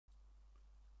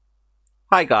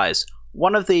Hi guys,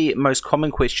 one of the most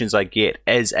common questions I get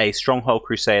as a Stronghold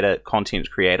Crusader content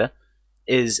creator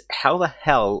is how the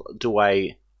hell do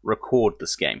I record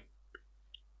this game?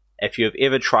 If you've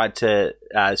ever tried to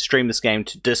stream this game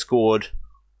to Discord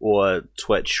or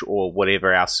Twitch or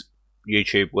whatever else,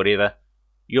 YouTube, whatever,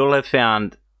 you'll have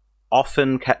found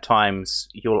often at times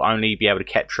you'll only be able to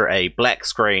capture a black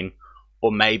screen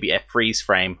or maybe a freeze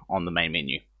frame on the main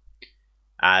menu.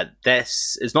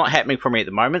 This is not happening for me at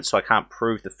the moment, so I can't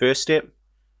prove the first step,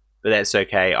 but that's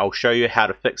okay. I'll show you how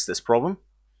to fix this problem.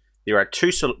 There are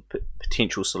two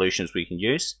potential solutions we can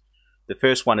use. The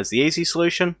first one is the easy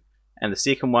solution, and the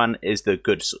second one is the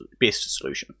best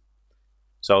solution.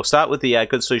 So I'll start with the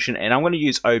good solution, and I'm going to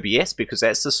use OBS because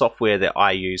that's the software that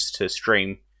I use to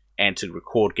stream and to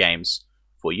record games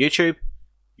for YouTube.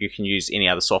 You can use any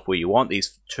other software you want.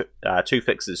 These two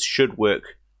fixes should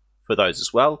work for those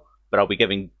as well, but I'll be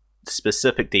giving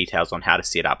specific details on how to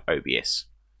set up OBS.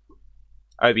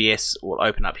 OBS will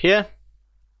open up here,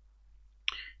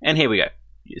 and here we go.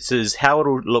 This is how it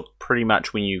will look pretty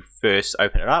much when you first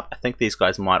open it up. I think these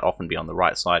guys might often be on the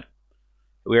right side.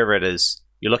 Wherever it is,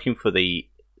 you're looking for the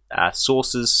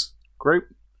sources group.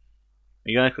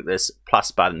 You're going to click this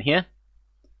plus button here.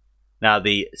 Now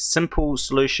the simple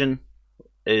solution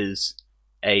is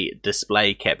a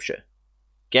display capture.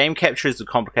 Game capture is the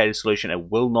complicated solution. It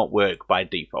will not work by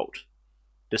default.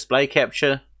 Display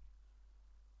capture,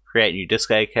 create new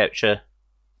display capture,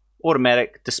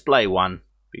 automatic display 1,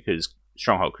 because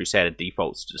Stronghold Crusader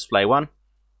defaults to display 1.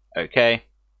 Okay.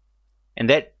 And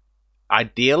that,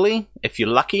 ideally, if you're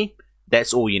lucky,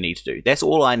 that's all you need to do. That's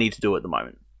all I need to do at the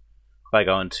moment. If I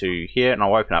go into here, and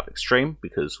I'll open up Extreme,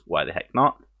 because why the heck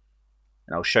not?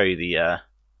 And I'll show you the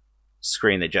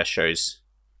screen that just shows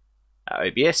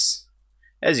OBS.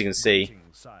 As you can see,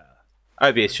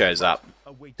 OBS shows up.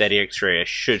 That X-ray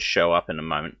should show up in a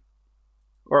moment.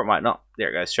 Or it might not. There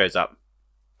it goes, shows up.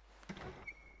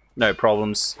 No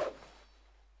problems.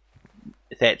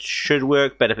 That should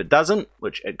work, but if it doesn't,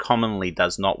 which it commonly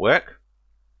does not work,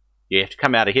 you have to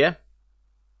come out of here.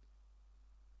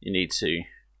 You need to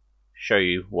show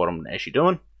you what I'm actually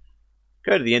doing.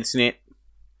 Go to the internet.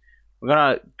 We're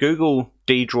going to Google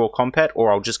DDraw Compat,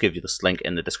 or I'll just give you this link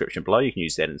in the description below. You can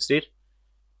use that instead.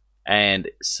 And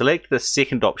select the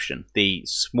second option, the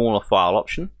smaller file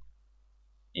option,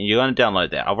 and you're going to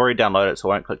download that. I've already downloaded it, so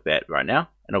I won't click that right now,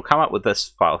 and it'll come up with this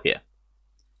file here,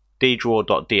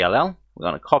 ddraw.dll. We're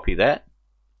going to copy that,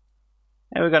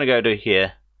 and we're going to go to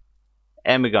here,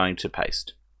 and we're going to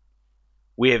paste.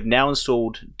 We have now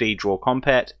installed DDraw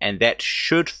Compat, and that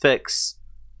should fix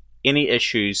any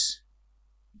issues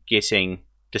getting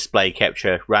display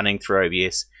capture running through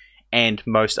OBS, and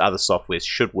most other softwares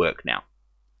should work now.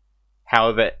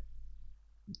 However,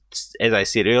 as I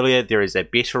said earlier, there is a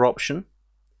better option.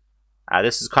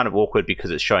 This is kind of awkward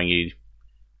because it's showing you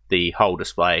the whole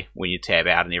display when you tab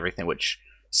out and everything, which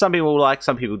some people like,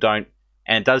 some people don't,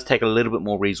 and it does take a little bit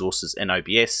more resources in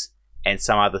OBS, and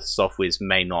some other softwares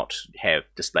may not have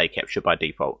display capture by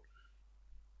default.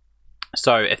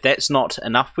 So if that's not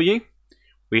enough for you,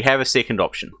 we have a second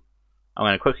option. I'm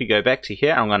going to quickly go back to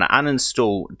here. I'm going to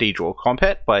uninstall DDraw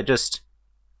Compat by just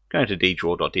going to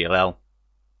ddraw.dll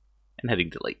and hitting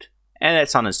delete, and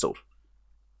that's uninstalled.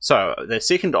 So the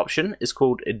second option is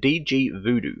called DG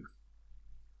Voodoo,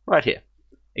 right here.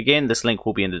 Again, this link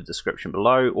will be in the description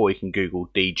below, or you can Google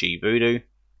DG Voodoo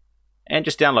and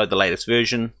just download the latest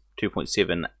version.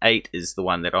 2.78 is the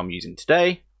one that I'm using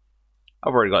today.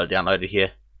 I've already got it downloaded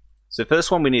here. So first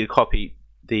one, we need to copy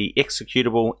the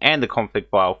executable and the config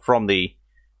file from the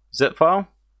zip file.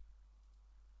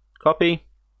 Copy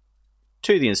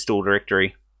to the install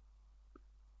directory,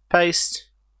 paste,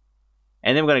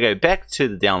 and then we're going to go back to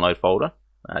the download folder,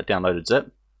 downloaded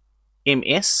zip,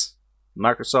 MS,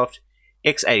 Microsoft,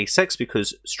 x86,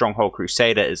 because Stronghold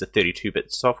Crusader is a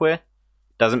 32-bit software.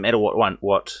 Doesn't matter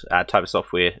what type of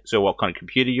software, so what kind of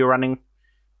computer you're running,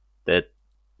 the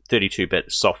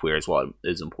 32-bit software is what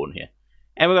is important here.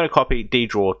 And we're going to copy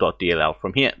ddraw.dll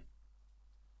from here,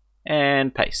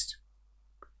 and paste.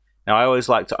 Now I always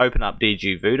like to open up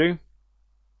DG Voodoo,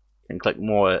 and click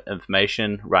more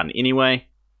information, run anyway,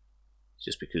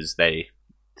 just because they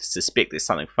suspect there's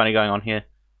something funny going on here.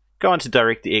 Go into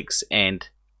DirectX and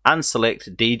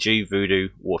unselect DG Voodoo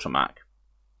watermark.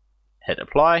 Hit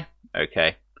apply.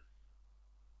 Okay.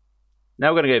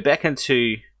 Now we're going to go back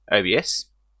into OBS.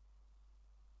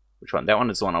 Which one? That one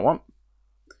is the one I want.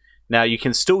 Now you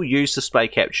can still use display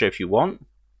capture if you want,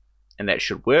 and that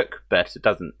should work, but it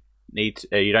doesn't need.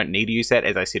 You don't need to use that.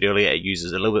 As I said earlier, it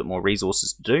uses a little bit more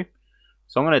resources to do.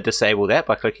 So I'm going to disable that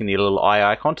by clicking the little eye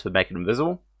icon to make it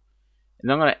invisible.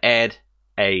 And I'm going to add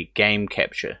a game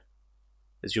capture.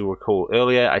 As you'll recall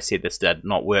earlier, I said this did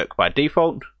not work by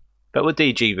default, but with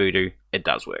DG Voodoo, it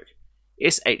does work.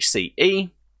 SHCE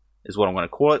is what I'm going to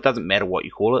call it. Doesn't matter what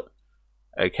you call it.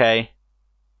 Okay.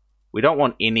 We don't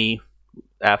want any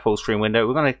full screen window.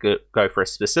 We're going to go for a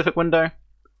specific window.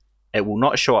 It will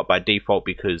not show up by default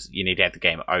because you need to have the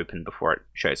game open before it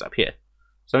shows up here.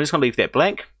 So I'm just going to leave that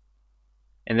blank.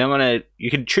 And then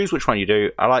you can choose which one you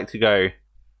do. I like to go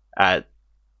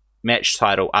match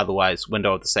title, otherwise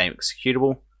window of the same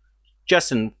executable,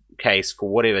 just in case for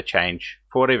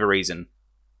whatever reason,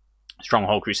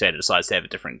 Stronghold Crusader decides to have a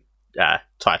different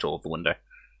title of the window.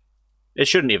 It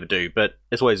shouldn't ever do, but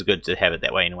it's always good to have it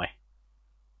that way anyway.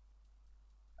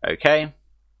 Okay,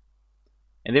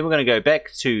 and then we're going to go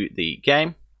back to the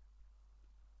game.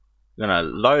 We're going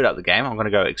to load up the game. I'm going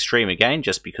to go extreme again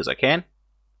just because I can.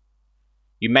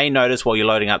 You may notice while you're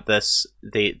loading up this,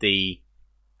 the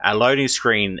loading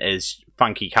screen is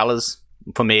funky colors.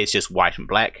 For me, it's just white and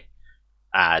black.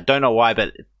 Don't know why,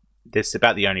 but that's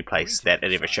about the only place that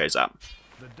it ever shows up.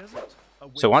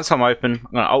 So once I'm open,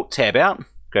 I'm going to Alt-Tab out,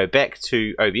 go back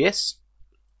to OBS.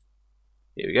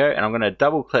 Here we go, and I'm going to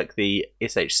double-click the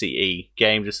SHCE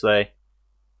game display.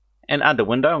 And under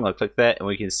Window, I'm going to click that, and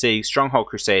we can see Stronghold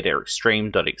Crusader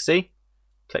Extreme.exe.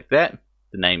 Click that.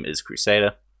 The name is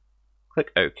Crusader.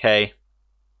 Click OK.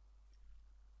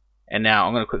 And now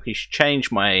I'm going to quickly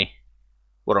change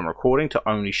what I'm recording to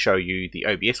only show you the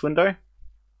OBS window.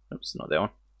 Oops, not that one.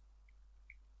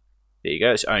 There you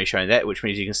go, it's only showing that, which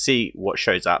means you can see what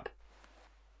shows up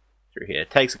through here.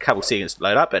 It takes a couple seconds to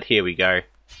load up, but here we go.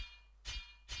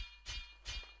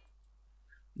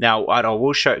 Now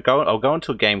I'll go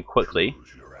into a game quickly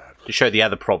to show the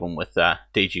other problem with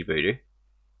DG Voodoo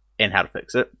and how to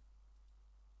fix it.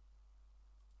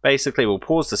 Basically, we'll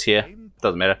pause this here.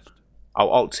 Doesn't matter. I'll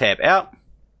Alt-Tab out.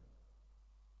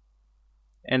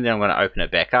 And then I'm going to open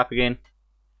it back up again.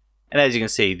 And as you can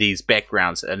see, these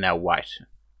backgrounds are now white.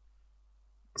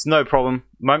 It's no problem.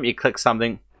 The moment you click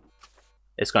something,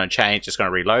 it's going to change. It's going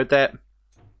to reload that.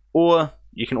 Or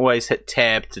you can always hit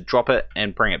Tab to drop it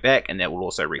and bring it back, and that will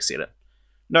also reset it.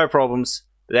 No problems.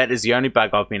 But that is the only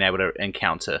bug I've been able to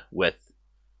encounter with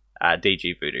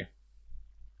DG Voodoo.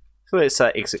 So let's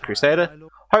exit Crusader.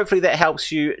 Hopefully that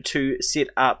helps you to set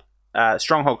up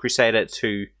Stronghold Crusader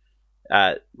to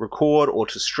record or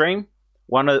to stream.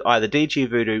 One of either DG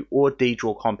Voodoo or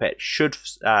DDraw Compat should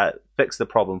fix the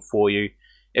problem for you.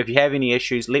 If you have any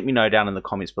issues, let me know down in the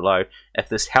comments below. If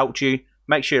this helped you,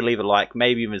 make sure to leave a like,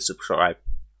 maybe even subscribe,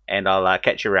 and I'll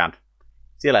catch you around.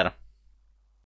 See you later.